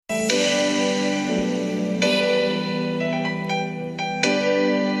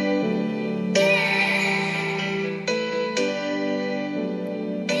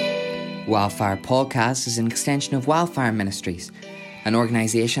Wildfire Podcast is an extension of Wildfire Ministries, an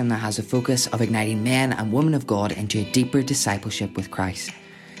organisation that has a focus of igniting men and women of God into a deeper discipleship with Christ,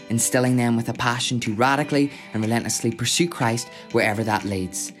 instilling them with a passion to radically and relentlessly pursue Christ wherever that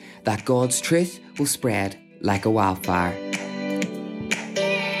leads, that God's truth will spread like a wildfire.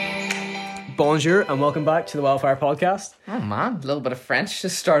 Bonjour and welcome back to the Wildfire Podcast. Oh man, a little bit of French to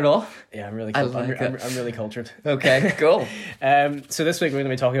start off. Yeah, I'm really, I'm really cultured. Okay, cool. So this week we're going to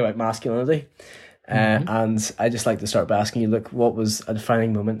be talking about masculinity, and I just like to start by asking you, look, what was a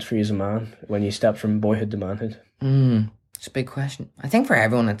defining moment for you as a man when you stepped from boyhood to manhood? It's a big question. I think for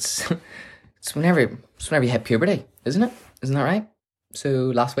everyone, it's whenever you hit puberty, isn't it? Isn't that right?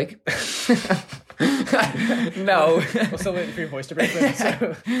 So last week. No. I'm still waiting for your voice to break.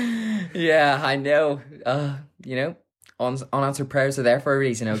 So. Yeah, I know. Unanswered prayers are there for a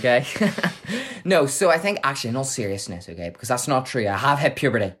reason, okay? No, so I think actually in all seriousness, okay, because that's not true. I have hit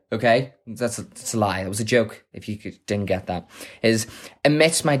puberty, okay? That's a lie. It was a joke, if you didn't get that. Is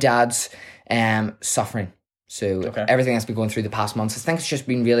amidst my dad's suffering. So everything that's been going through the past months, I think it's just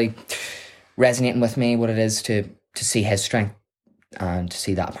been really resonating with me what it is to see his strength and to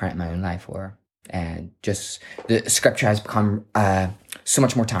see that apparent in my own life, and just the scripture has become so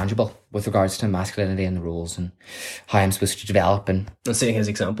much more tangible with regards to masculinity and the rules and how I'm supposed to develop and seeing his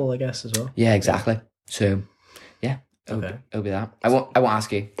example, I guess, as well. Yeah, exactly. So yeah, it'll be that. I won't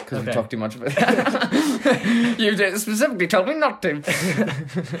ask you because we talked too much about that. You specifically told me not to.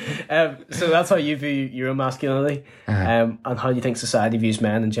 So that's how you view your own masculinity, and how do you think society views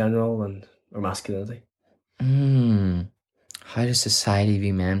men in general or masculinity? How does society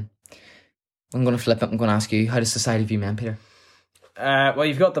view men? I'm going to flip it. I'm going to ask you, how does society view men, Peter? Well,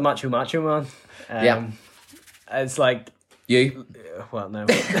 you've got the macho man. Yeah. It's like... You? Well, no.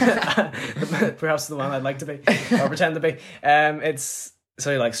 Perhaps the one I'd like to be, or pretend to be. It's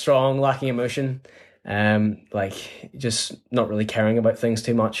so like strong, lacking emotion, like just not really caring about things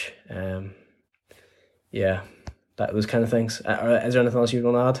too much. Yeah, those kind of things. Is there anything else you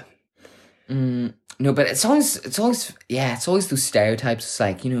want to add? No, but it's always those stereotypes. It's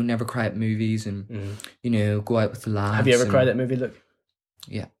like, never cry at movies and, go out with the lads. Have you ever cried at a movie, Luke?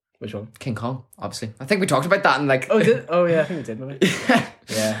 Yeah. Which one? King Kong, obviously. I think we talked about that and like... Oh, yeah, I think we did, maybe.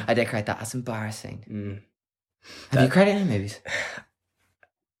 Yeah. I did cry at that. That's embarrassing. Have you cried at any movies?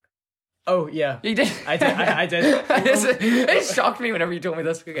 Oh, yeah. You did? I did. I did. It shocked me whenever you told me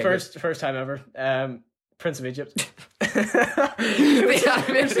this. Okay, first time ever. Prince of Egypt. This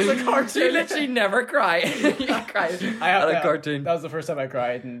is a cartoon. You literally never cry. You cried at a cartoon. That was the first time I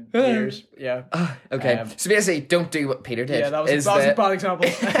cried in years. Yeah. Okay. So basically, don't do what Peter did. Yeah, that was a bad example.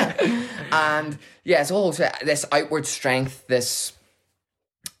 And yeah, it's also this outward strength, this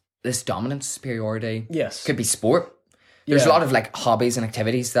dominance, superiority. Yes. Could be sport. There's a lot of like hobbies and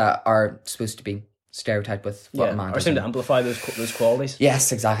activities that are supposed to be stereotyped with what a man does. Or seem to amplify those qualities.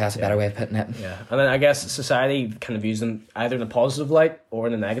 Yes, exactly. That's a better way of putting it. Yeah. And then I guess society kind of views them either in a positive light or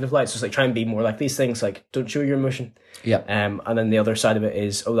in a negative light. So it's like try and be more like these things, like don't show your emotion. Yeah. And then the other side of it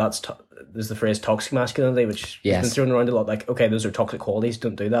is, there's the phrase toxic masculinity, which has been thrown around a lot. Like, okay, those are toxic qualities.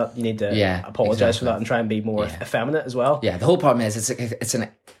 Don't do that. You need to apologize for that and try and be more effeminate as well. Yeah. The whole problem is it's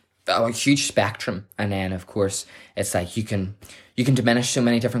a huge spectrum, and then of course it's like you can diminish so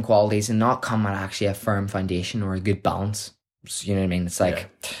many different qualities and not come at actually a firm foundation or a good balance. So, you know what I mean? It's like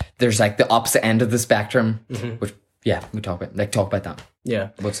there's like the opposite end of the spectrum, which we talk about that. Yeah.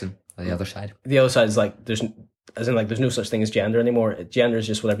 What's on the other side? The other side is like there's no such thing as gender anymore. Gender is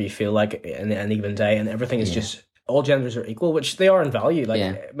just whatever you feel like in any given day, and everything is just all genders are equal, which they are in value.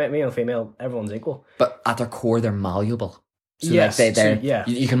 Like male and female, everyone's equone. But at their core, they're malleable. So yes,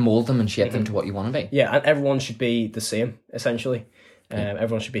 you can mold them and shape them to what you want to be. Yeah, and everyone should be the same, essentially.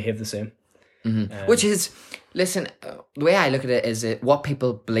 Everyone should behave the same. Which is, listen, the way I look at it is what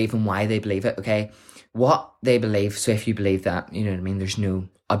people believe and why they believe it, okay? What they believe, so if you believe that, you know what I mean, there's no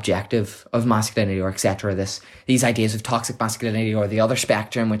objective of masculinity or etc. These ideas of toxic masculinity or the other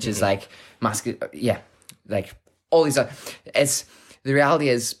spectrum, which is like like all these. The reality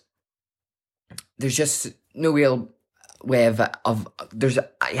is, there's just no real way of you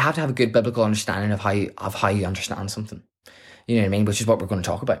have to have a good biblical understanding of how you understand something. You know what I mean? Which is what we're going to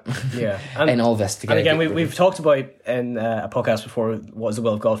talk about. Yeah. And all this together. And again, we've talked about in a podcast before, what is the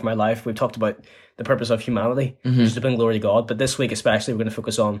will of God for my life? We've talked about the purpose of humanity, which is to bring glory to God. But this week especially, we're going to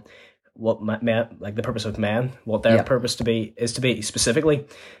focus on what men, like the purpose of man, what their purpose is to be specifically.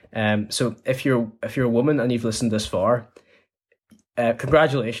 So if you're a woman and you've listened this far,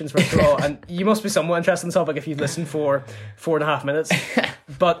 congratulations, first of all. And you must be somewhat interested in the topic if you've listened for 4.5 minutes.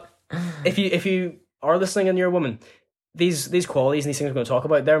 But if you are listening and you're a woman, these qualities and these things we're going to talk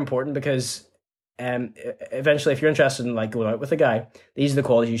about, they're important because eventually, if you're interested in like going out with a guy, these are the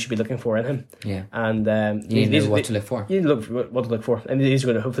qualities you should be looking for in him. Yeah. And you need to know what to look for. You look for what to look for, and these are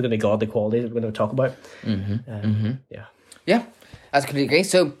going to hopefully going to be godly qualities we're going to talk about. Yeah, that's completely great.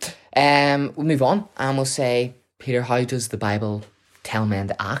 So, we'll move on and we'll say, Peter, how does the Bible tell men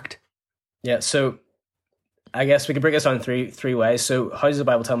to act? Yeah. So, I guess we could break this down three ways. So, how does the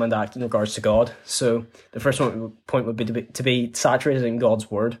Bible tell men to act in regards to God? So, the first point would be to be saturated in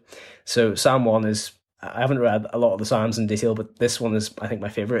God's word. So, Psalm 1 is, I haven't read a lot of the Psalms in detail, but this one is, I think, my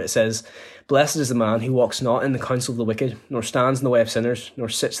favourite. It says, "Blessed is the man who walks not in the counsel of the wicked, nor stands in the way of sinners, nor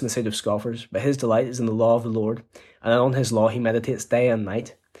sits in the seat of scoffers, but his delight is in the law of the Lord, and on his law he meditates day and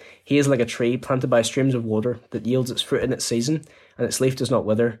night. He is like a tree planted by streams of water that yields its fruit in its season, and its leaf does not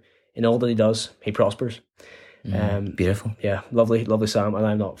wither. In all that he does, he prospers." Beautiful. Yeah, lovely psalm, and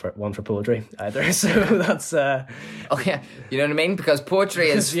I'm not one for poetry either, so that's oh yeah, you know what I mean, because poetry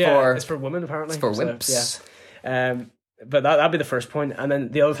is it's for women apparently. It's for wimps. So, yeah. But that'd be the first point, and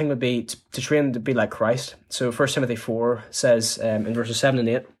then the other thing would be to train to be like Christ. So 1 Timothy 4 says in verses 7 and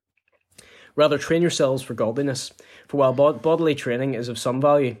 8, "Rather train yourselves for godliness. For while bodily training is of some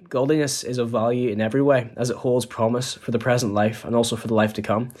value, godliness is of value in every way, as it holds promise for the present life and also for the life to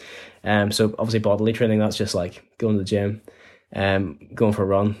come." So obviously bodily training, that's just like going to the gym, going for a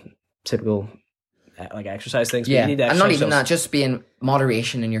run, typical like exercise things. But Yeah, you need to and not exercise even yourself. that, just being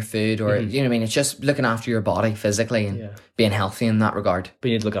moderation in your food, or you know what I mean. It's just looking after your body physically and being healthy in that regard. But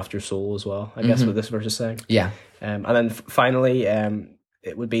you need to look after your soul as well, I guess, what this verse is saying. Yeah, And then finally,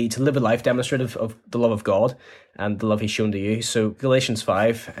 it would be to live a life demonstrative of the love of God and the love he's shown to you. So Galatians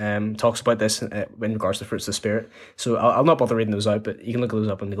 5 talks about this in regards to the fruits of the Spirit. So I'll not bother reading those out, but you can look those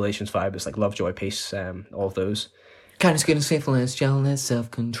up in the Galatians 5. It's like love, joy, peace, all of those. kindness, goodness, faithfulness, gentleness,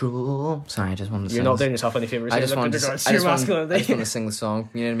 self-control. Sorry, I just wanted to You're not doing yourself any favours. I just want to sing the song.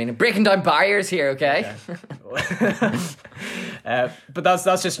 You know what I mean? Breaking down barriers here, okay? But that's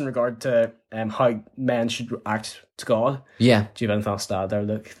just in regard to how men should act to God. Yeah. Do you have anything else to add there,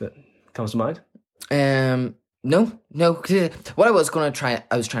 Luke, that comes to mind? No. 'Cause what I was trying to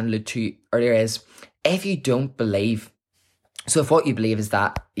allude to earlier is, if you don't believe, so if what you believe is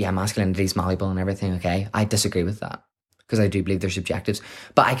that, masculinity is malleable and everything, okay, I disagree with that, because I do believe there's objectives.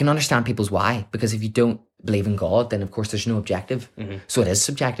 But I can understand people's why, because if you don't believe in God, then of course there's no objective. So it is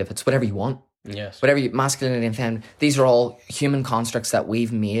subjective. It's whatever you want. Yes. Whatever masculinity and femininity, these are all human constructs that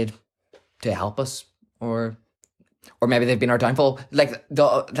we've made to help us, or maybe they've been our downfall. Like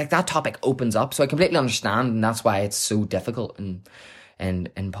that topic opens up, so I completely understand, and that's why it's so difficult in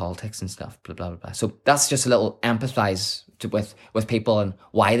politics and stuff. Blah blah blah blah. So that's just a little empathize with people and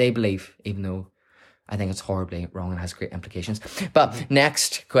why they believe, even though I think it's horribly wrong and has great implications. But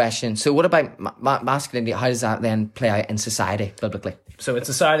next question. So what about masculinity? How does that then play out in society biblically? So in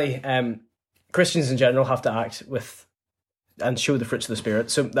society, Christians in general have to act with and show the fruits of the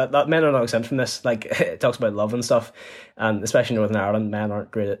Spirit. So that men are not exempt from this. Like, it talks about love and stuff, and especially in Northern Ireland, men aren't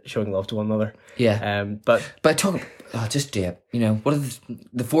great at showing love to one another. Yeah. But just do it. You know, what are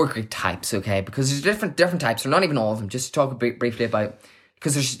the four great types? Okay, because there's different types. Or not even all of them. Just talk briefly about,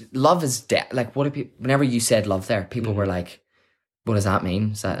 because there's love is like, what do people? Whenever you said love, there, people were like, "What does that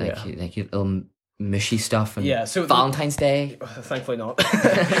mean? Is that like little mushy stuff?" And so Valentine's Day. Thankfully not.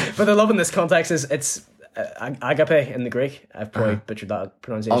 But the love in this context is it's agape in the Greek. I've probably butchered that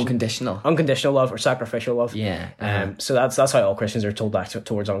pronunciation. Unconditional love or sacrificial love. Yeah. So that's how all Christians are told back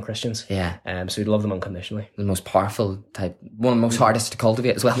towards unchristians. Yeah. So we love them unconditionally. The most powerful type, one of the most hardest to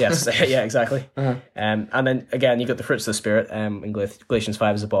cultivate as well. Yes. Yeah. Exactly. And then again, you got the fruits of the Spirit. In Galatians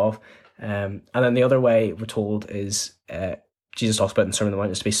 5 is above. And then the other way we're told is Jesus talks about in the Sermon on the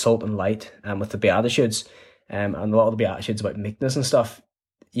Mount is to be salt and light. With the Beatitudes, and a lot of the Beatitudes about meekness and stuff.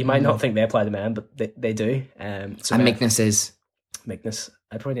 You might not think they apply to men, but they do. And meekness is? Meekness,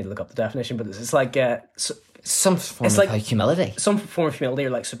 I probably need to look up the definition, but it's like... some form of humility. Some form of humility, or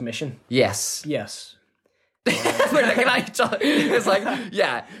like submission. Yes. It's like,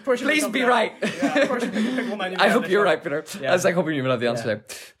 yeah, please be right. I hope you're right, Peter. I was like hoping you would have the answer there.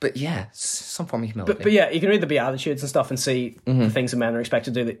 But yeah, some form of humility. But yeah, you can read the Beatitudes and stuff and see the things that men are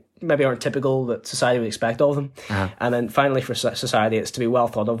expected to do that maybe aren't typical, that society would expect of them. And then finally for society, it's to be well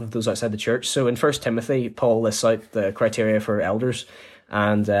thought of those outside the church. So in 1 Timothy, Paul lists out the criteria for elders,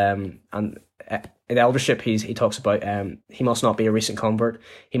 and in eldership, he talks about he must not be a recent convert,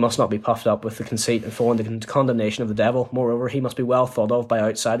 he must not be puffed up with the conceit and fall into condemnation of the devil. Moreover, he must be well thought of by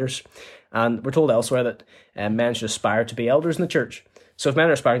outsiders. And we're told elsewhere that men should aspire to be elders in the church. So if men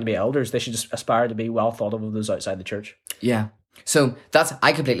are aspiring to be elders, they should just aspire to be well thought of those outside the church. Yeah. So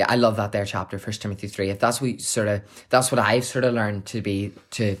I love that there chapter, 1 Timothy 3. If that's what I've sort of learned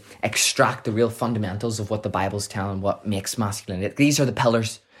to extract the real fundamentals of what the Bible's telling, what makes masculinity. These are the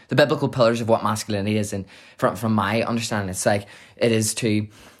pillars, the biblical pillars of what masculinity is. And from my understanding, it's like, it is to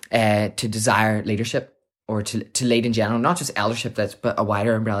desire leadership, or to lead in general, not just eldership, but a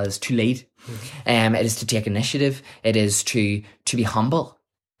wider umbrella is to lead. It is to take initiative. It is to be humble.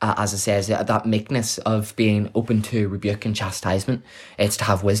 As it says, that meekness of being open to rebuke and chastisement. It's to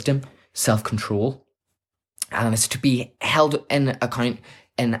have wisdom, self-control, and it's to be held in account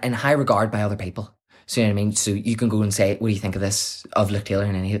in high regard by other people. So, you know what I mean? So you can go and say, what do you think of this, of Luke Taylor?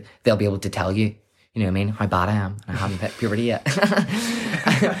 And they'll be able to tell you, you know what I mean, how bad I am. I haven't hit puberty yet.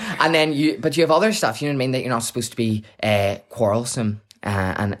 And then but you have other stuff, you know what I mean, that you're not supposed to be quarrelsome.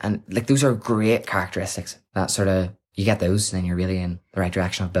 And like, those are great characteristics that sort of, you get those, and then you're really in the right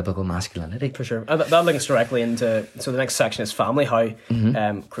direction of biblical masculinity. For sure. And that links directly into, so the next section is family, how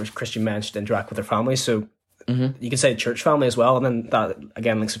Christian men should interact with their families. So you can say church family as well, and then that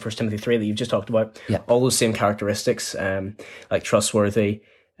again links to 1 Timothy 3 that you've just talked about. Yeah. All those same characteristics, like trustworthy,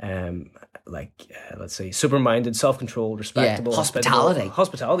 let's say sober-minded, self-controlled, respectable,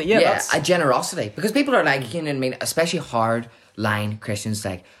 hospitality. Yeah, a generosity, because people are like, you know what I mean, especially hard-line Christians,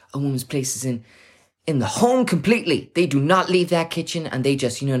 like, a woman's place is in the home completely. They do not leave that kitchen, and they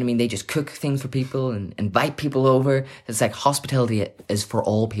just, you know what I mean, they just cook things for people and invite people over. It's like, hospitality is for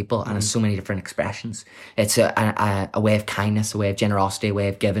all people, and it's so many different expressions. It's a way of kindness, a way of generosity, a way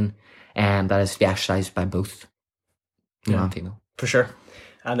of giving, and that is to be exercised by both male and female. For sure.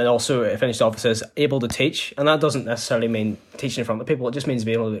 And then also, it finished off, it says, able to teach. And that doesn't necessarily mean teaching in front of people. It just means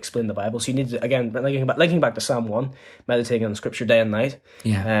being able to explain the Bible. So you need to, again, linking back to Psalm 1, meditating on the scripture day and night.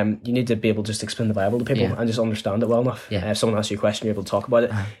 Yeah. You need to be able to just explain the Bible to people and just understand it well enough. Yeah. If someone asks you a question, you're able to talk about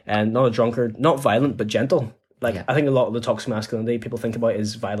it. And not a drunkard, not violent, but gentle. I think a lot of the toxic masculinity people think about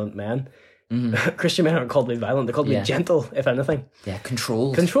is violent men. Christian men aren't called to be violent. They're called to be gentle, if anything. Yeah,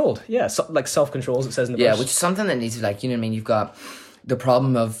 controlled. Controlled, yeah. So, like self-control, as it says in the verse. Yeah, which is something that needs to, like, you know what I mean, you've got the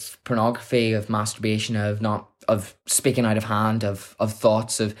problem of pornography, of masturbation, of speaking out of hand, of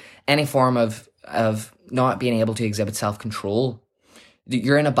thoughts, of any form of not being able to exhibit self-control.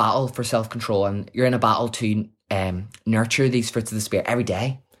 You're in a battle for self-control, and you're in a battle to nurture these fruits of the Spirit every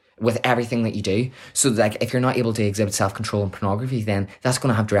day with everything that you do. So, like, if you're not able to exhibit self-control in pornography, then that's going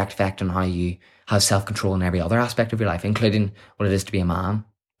to have direct effect on how you have self-control in every other aspect of your life, including what it is to be a man.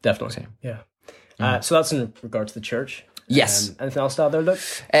 Definitely, yeah. So that's in regard to the church. Yes. Anything else to add there, Luke?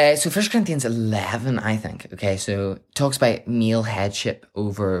 So 1 Corinthians 11, I think. Okay, so it talks about male headship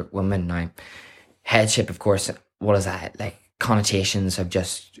over women. Now, headship, of course, what is that? Like, connotations have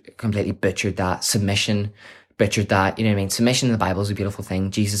just completely butchered that. Submission, butchered that. You know what I mean? Submission in the Bible is a beautiful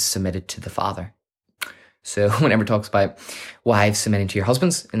thing. Jesus submitted to the Father. So whenever it talks about wives submitting to your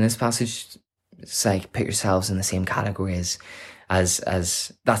husbands in this passage, it's like, put yourselves in the same category as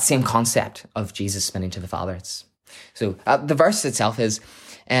that same concept of Jesus submitting to the Father. So the verse itself is,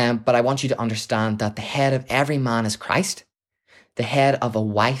 but I want you to understand that the head of every man is Christ, the head of a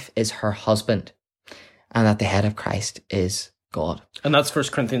wife is her husband, and that the head of Christ is God. And that's 1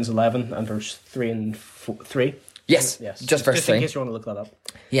 Corinthians 11 and verse 3 and 3. Yes, just verse 3. In case you want to look that up.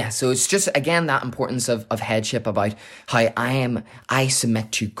 Yeah, so it's just, again, that importance of headship, about how I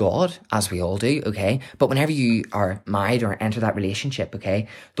submit to God, as we all do, okay? But whenever you are married or enter that relationship, okay,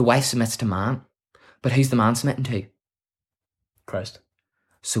 the wife submits to man. But who's the man submitting to? Christ.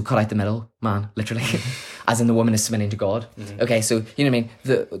 So cut out the middle, man, literally. As in, the woman is submitting to God. Mm-hmm. Okay, so, you know what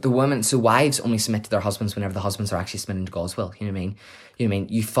I mean? The woman, so wives only submit to their husbands whenever the husbands are actually submitting to God's will. You know what I mean? You know what I mean?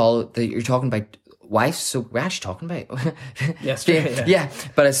 You follow, you're talking about wives, so we're actually talking about... Yes, yeah,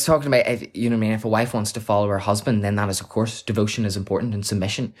 but it's talking about, you know what I mean? If a wife wants to follow her husband, then that is, of course, devotion is important and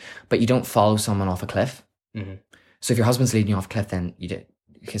submission. But you don't follow someone off a cliff. Mm-hmm. So if your husband's leading you off a cliff, then you do.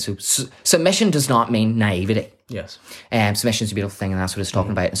 Okay, so submission does not mean naivety. Yes. Submission is a beautiful thing, and that's what it's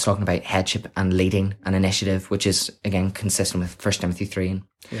talking about. It's talking about headship and leading and initiative, which is, again, consistent with 1 Timothy 3 and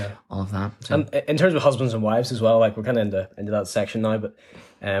all of that. So. And in terms of husbands and wives as well, like, we're kind of into that section now, but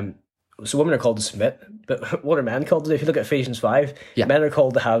so women are called to submit, but what are men called to do? If you look at Ephesians 5, men are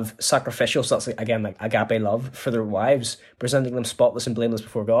called to have sacrificial, so that's, again, like agape love for their wives, presenting them spotless and blameless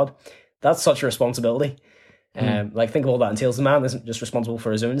before God. That's such a responsibility. Like, think of all that entails. The man isn't just responsible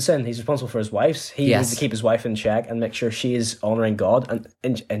for his own sin, he's responsible for his wife's. He needs to keep his wife in check and make sure she is honouring God,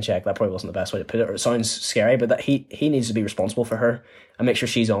 and in check, that probably wasn't the best way to put it, or it sounds scary, but that he needs to be responsible for her and make sure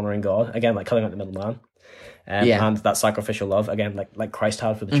she's honouring God, again, like cutting out the middleman. And that sacrificial love, again, like Christ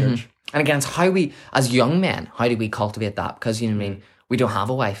had for the church. And again, it's how we, as young men, how do we cultivate that? Because, you know what I mean, we don't have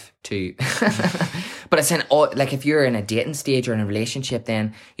a wife to. But it's saying, like if you're in a dating stage or in a relationship, then you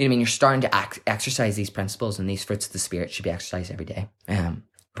know what I mean. You're starting to exercise these principles, and these fruits of the spirit should be exercised every day,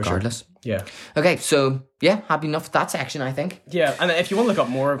 regardless. Sure. Yeah. Okay, so yeah, happy enough with that section, I think. Yeah, and if you want to look up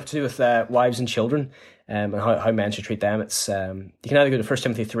more to do with wives and children, and how men should treat them, it's you can either go to 1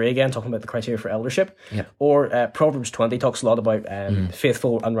 Timothy 3 again, talking about the criteria for eldership, or Proverbs 20 talks a lot about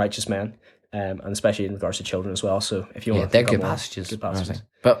faithful and righteous men. And especially in regards to children as well. So if you want, they're good passages. Good passages.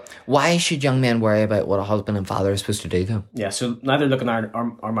 But why should young men worry about what a husband and father is supposed to do, though? Yeah. So neither Luke and I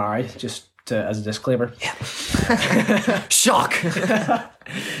are married. Just as a disclaimer. Yeah. Shock.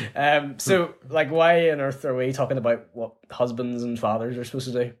 So like, why on earth are we talking about what husbands and fathers are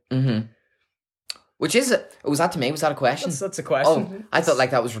supposed to do? Mm-hmm. Which is it? Was that to me? Was that a question? That's a question. Oh, I thought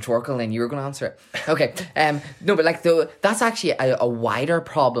like that was rhetorical and you were going to answer it. Okay. No, but like that's actually a wider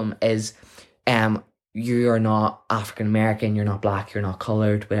problem. Is you're not African American, you're not black, you're not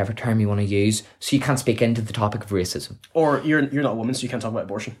coloured, whatever term you want to use, so you can't speak into the topic of racism. Or you're not a woman, so you can't talk about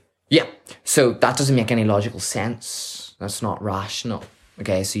abortion. Yeah, so that doesn't make any logical sense. That's not rational.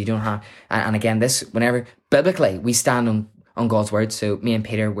 Okay, so you don't have, and again, this, whenever, biblically, we stand on God's word, so me and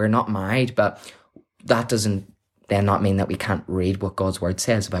Peter, we're not married, but that doesn't then not mean that we can't read what God's word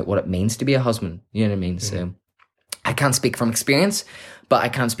says about what it means to be a husband, you know what I mean? Mm-hmm. So, I can't speak from experience, but I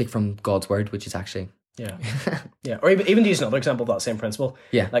can speak from God's word, which is actually... Yeah. Yeah. Or even to use another example of that same principle.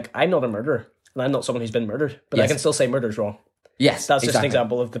 Yeah. Like, I'm not a murderer, and I'm not someone who's been murdered, but yes. I can still say murder's wrong. Yes, that's just an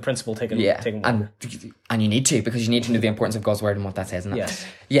example of the principle taken. And you need to, because you need to know the importance of God's word and what that says. Yes.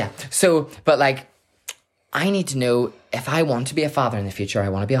 Yeah. So, but like, I need to know if I want to be a father in the future, I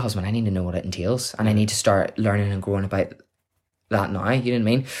want to be a husband, I need to know what it entails, and I need to start learning and growing about that now. You know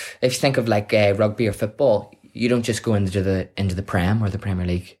what I mean? If you think of like rugby or football, you don't just go into the Prem or the Premier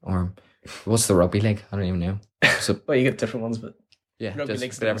League, or what's the rugby league? I don't even know. So well, you get different ones, but yeah, rugby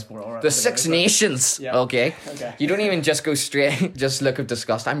league's the sport. All right, the Six Nations. Yeah. Okay. You don't even just go straight, just look of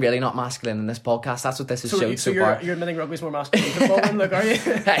disgust. I'm really not masculine in this podcast. That's what this has shown so far. You're admitting rugby's more masculine than football, then, look, are you?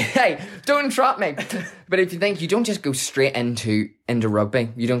 hey, don't interrupt me. But if you think, you don't just go straight into rugby.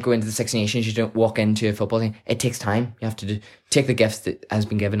 You don't go into the Six Nations. You don't walk into a football thing. It takes time. You have to take the gifts that has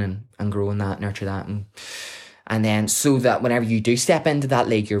been given and grow in that, nurture that, and then so that whenever you do step into that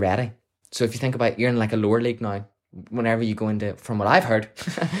league, you're ready. So if you think about, you're in like a lower league now. Whenever you go into, from what I've heard,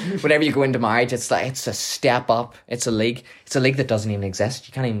 whenever you go into marriage, it's like, it's a step up. It's a league that doesn't even exist.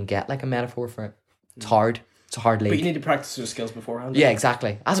 You can't even get like a metaphor for it. It's hard. It's a hard league. But you need to practice those skills beforehand. Yeah,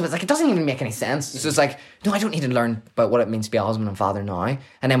 exactly. As it was like, it doesn't even make any sense. So it's like, no, I don't need to learn about what it means to be a husband and father now.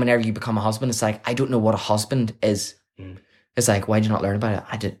 And then whenever you become a husband, it's like, I don't know what a husband is. It's like, why'd you not learn about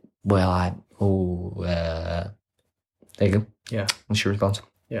it? There you go. Yeah. What's your response?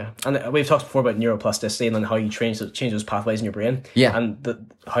 Yeah, and we've talked before about neuroplasticity and then how you change those pathways in your brain. Yeah,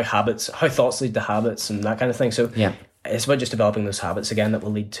 and how thoughts lead to habits and that kind of thing. So yeah, it's about just developing those habits again that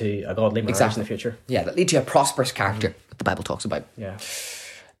will lead to a godly marriage in the future. Yeah, that lead to a prosperous character that the Bible talks about. Yeah.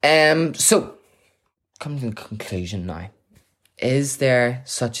 So, coming to the conclusion now, is there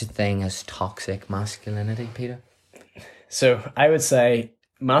such a thing as toxic masculinity, Peter? So I would say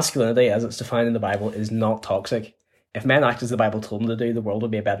masculinity, as it's defined in the Bible, is not toxic. If men act as the Bible told them to do, the world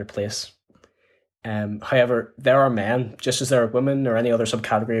would be a better place. However, there are men, just as there are women or any other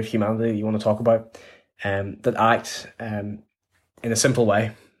subcategory of humanity that you want to talk about, that act in a simple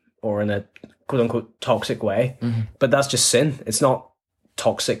way or in a quote-unquote toxic way. Mm-hmm. But that's just sin. It's not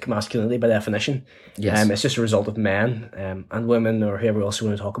toxic masculinity by definition. Yes. It's just a result of men and women or whoever else you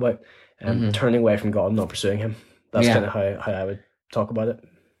want to talk about turning away from God and not pursuing Him. That's kind of how I would talk about it.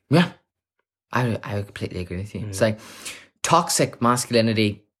 Yeah. I would completely agree with you. It's like toxic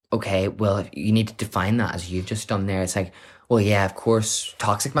masculinity. Okay, well, you need to define that as you've just done there. It's like, well, yeah, of course,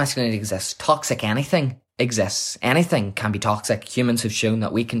 toxic masculinity exists. Toxic anything exists. Anything can be toxic. Humans have shown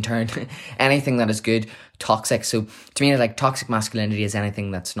that we can turn anything that is good toxic. So to me, like, toxic masculinity is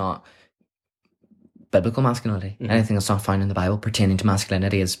anything that's not biblical masculinity. Mm-hmm. Anything that's not found in the Bible pertaining to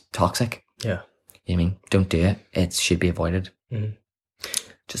masculinity is toxic. Yeah. You know what I mean? Don't do it. It should be avoided. Mm-hmm.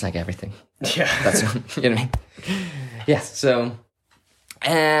 Just like everything. Yeah. That's, you know what I mean? Yes, so...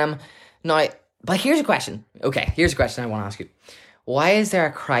 now, but here's a question. Okay, here's a question I want to ask you. Why is there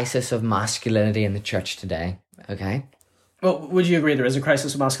a crisis of masculinity in the church today? Okay. Well, would you agree there is a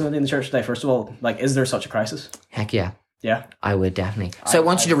crisis of masculinity in the church today? First of all, like, is there such a crisis? Heck yeah. Yeah? I would definitely. So I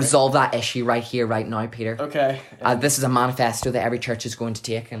want you to resolve that issue right here, right now, Peter. Okay. This is a manifesto that every church is going to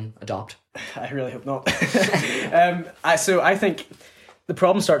take and adopt. I really hope not. So I think the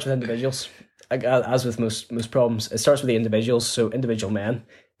problem starts with individuals. As with most problems, it starts with the individuals. So individual men,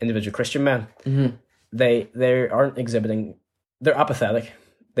 individual Christian men, they aren't exhibiting they're apathetic.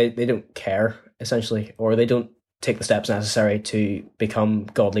 They don't care, essentially, or they don't take the steps necessary to become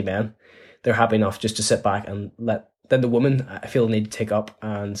godly men. They're happy enough just to sit back and then the woman, I feel, need to take up,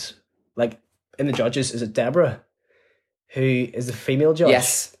 and like in the judges, is it Deborah who is the female judge?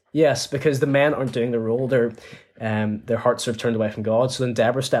 Yes, because the men aren't doing the role. Their hearts are turned away from God. So then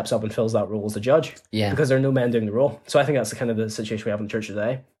Deborah steps up and fills that role as the judge. Yeah. Because there are no men doing the role. So I think that's the kind of the situation we have in the church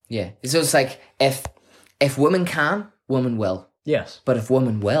today. Yeah. So it's like, if women can, women will. Yes. But if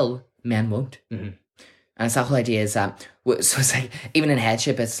women will, men won't. Mm-hmm. And it's that whole idea is that, so it's like, even in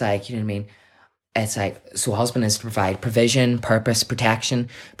headship, it's like, you know what I mean? It's like, so husband is to provide provision, purpose, protection,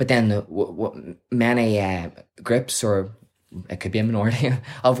 but then many groups, or it could be a minority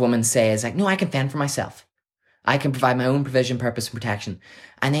of women, say is like, no, I can fend for myself. I can provide my own provision, purpose, and protection.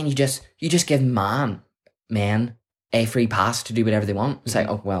 And then you just give men a free pass to do whatever they want. It's like,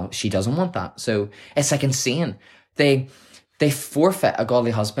 oh, well, she doesn't want that. So it's like insane. They forfeit a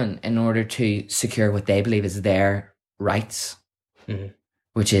godly husband in order to secure what they believe is their rights. Mm-hmm.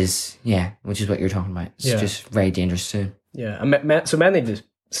 Which is what you're talking about. It's just very dangerous too. Yeah, and so men need to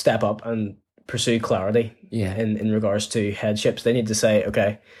step up and pursue clarity. Yeah. In regards to headships, they need to say,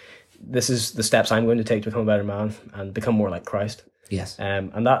 okay, this is the steps I'm going to take to become a better man and become more like Christ. Yes.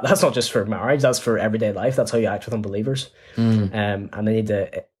 And that's not just for marriage. That's for everyday life. That's how you act with unbelievers. And they need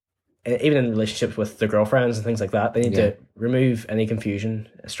to, even in relationships with their girlfriends and things like that, they need to remove any confusion,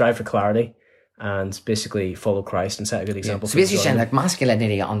 strive for clarity, and basically follow Christ and set a good example. So basically saying like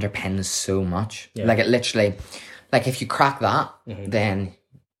masculinity underpins so much. Yeah. Like it literally, like if you crack that, then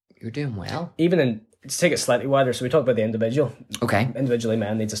you're doing well. Even to take it slightly wider, so we talk about the individual. Okay. Individually,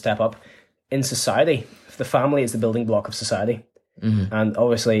 man needs to step up. In society, the family is the building block of society. Mm-hmm. And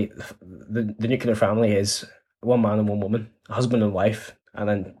obviously the nuclear family is one man and one woman, a husband and wife, and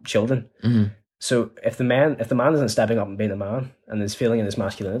then children. Mm-hmm. So if the man isn't stepping up and being a man and is feeling in his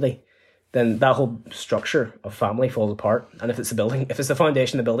masculinity, then that whole structure of family falls apart. And if it's the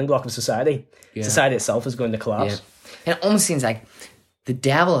foundation, the building block of society, society itself is going to collapse. Yeah. And it almost seems like the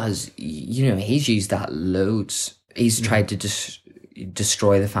devil has, he's used that loads. He's tried to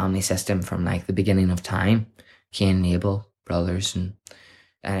destroy the family system from like the beginning of time. Cain and Abel, brothers, and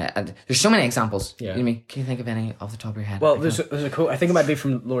there's so many examples. Yeah. You know what I mean? Can you think of any off the top of your head? Well, there's a quote, I think it might be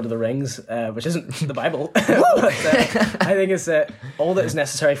from Lord of the Rings, which isn't the Bible. But, I think it's all that is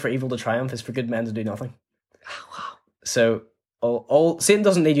necessary for evil to triumph is for good men to do nothing. Oh, wow. So all Satan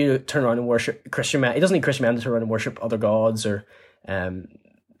doesn't need you to turn around and worship Christian men. He doesn't need Christian men to turn around and worship other gods or do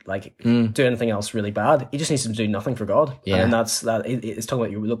anything else really bad. He just needs to do nothing for God. Yeah. And that's that. It's talking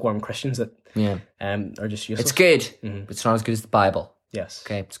about your lukewarm Christians that are just useless. It's good, but it's not as good as the Bible. Yes.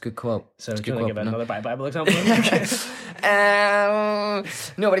 Okay, it's a good quote. So do you want to give another Bible example?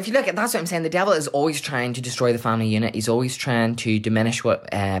 No, but if you look at, that's what I'm saying, the devil is always trying to destroy the family unit. He's always trying to diminish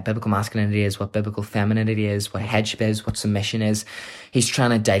what biblical masculinity is, what biblical femininity is, what headship is, what submission is. He's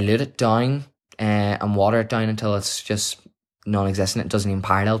trying to dilute it down and water it down until it's just non-existent. It doesn't even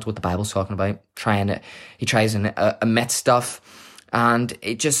parallel to what the Bible's talking about. He tries and omit stuff, and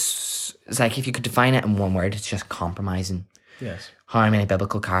it's like, if you could define it in one word, it's just compromising. Yes. How many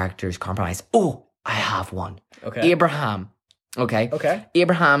biblical characters compromise? Oh, I have one. Okay. Abraham. Okay.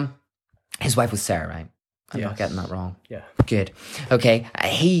 Abraham, his wife was Sarah, right? I'm not getting that wrong. Yeah. Good. Okay.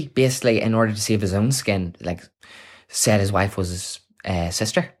 He basically, in order to save his own skin, like, said his wife was his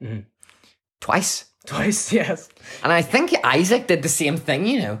sister. Mm-hmm. Twice, yes. And I think Isaac did the same thing,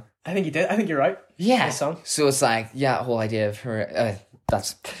 I think he did. I think you're right. Yeah. His son. So it's like, the whole idea of her,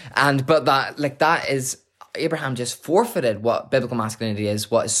 that is, Abraham just forfeited what biblical masculinity is,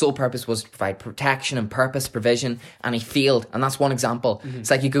 what his sole purpose was to provide protection and purpose, provision, and he failed. And that's one example. Mm-hmm.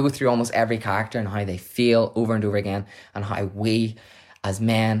 It's like you go through almost every character and how they fail over and over again, and how we as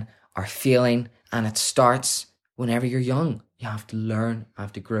men are failing. And it starts whenever you're young. You have to learn, you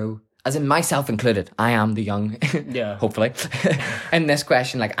have to grow. As in myself included, I am the young, hopefully. In this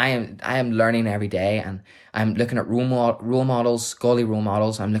question, like I am learning every day, and I'm looking at role models, godly role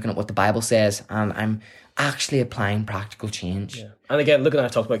models. I'm looking at what the Bible says, and I'm actually applying practical change. Yeah. And again, look,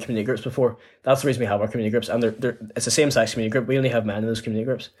 I've talked about community groups before. That's the reason we have our community groups, and it's a same-sex community group. We only have men in those community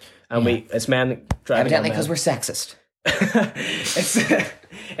groups, and it's men driving. Evidently, because we're sexist.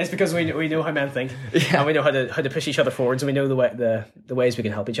 It's because we know how men think, and we know how to push each other forwards, and we know the ways we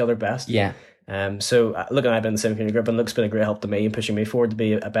can help each other best. Yeah. So Luke and I have been in the same community group, and Luke's been a great help to me in pushing me forward to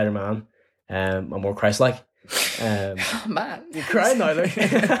be a better man, and more Christ-like. Oh, man, you're crying now, Luke.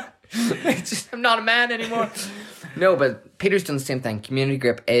 I'm not a man anymore. No, but Peter's done the same thing. Community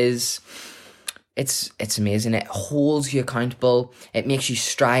group is it's amazing. It holds you accountable. It makes you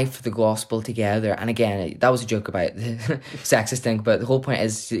strive for the gospel together. And again, that was a joke about the sexist thing, but the whole point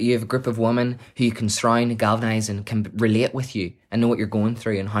is that you have a group of women who you can surround and galvanize and can relate with you and know what you're going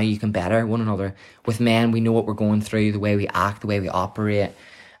through and how you can better one another. With men, we know what we're going through, the way we act, the way we operate,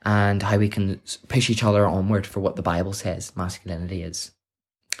 and how we can push each other onward for what the Bible says masculinity is.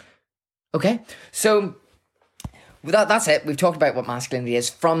 Okay, so that's it. We've talked about what masculinity is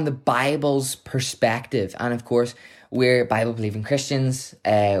from the Bible's perspective. And of course, we're Bible-believing Christians.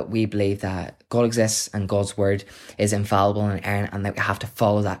 We believe that God exists and God's word is infallible and inerrant, and that we have to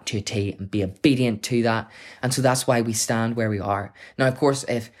follow that to a T and be obedient to that. And so that's why we stand where we are. Now, of course,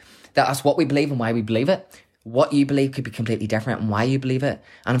 if that's what we believe and why we believe it, what you believe could be completely different and why you believe it.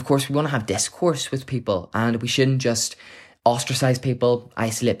 And of course, we want to have discourse with people, and we shouldn't just ostracize people,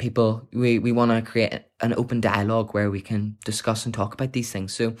 isolate people. We want to create an open dialogue where we can discuss and talk about these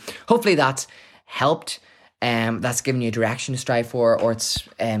things. So hopefully that's helped. That's given you a direction to strive for, or it's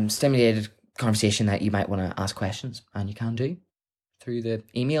stimulated conversation that you might want to ask questions, and you can do through the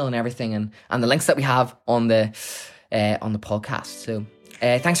email and everything, and the links that we have on the podcast. So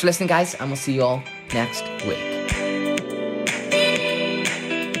thanks for listening, guys, and we'll see you all next week.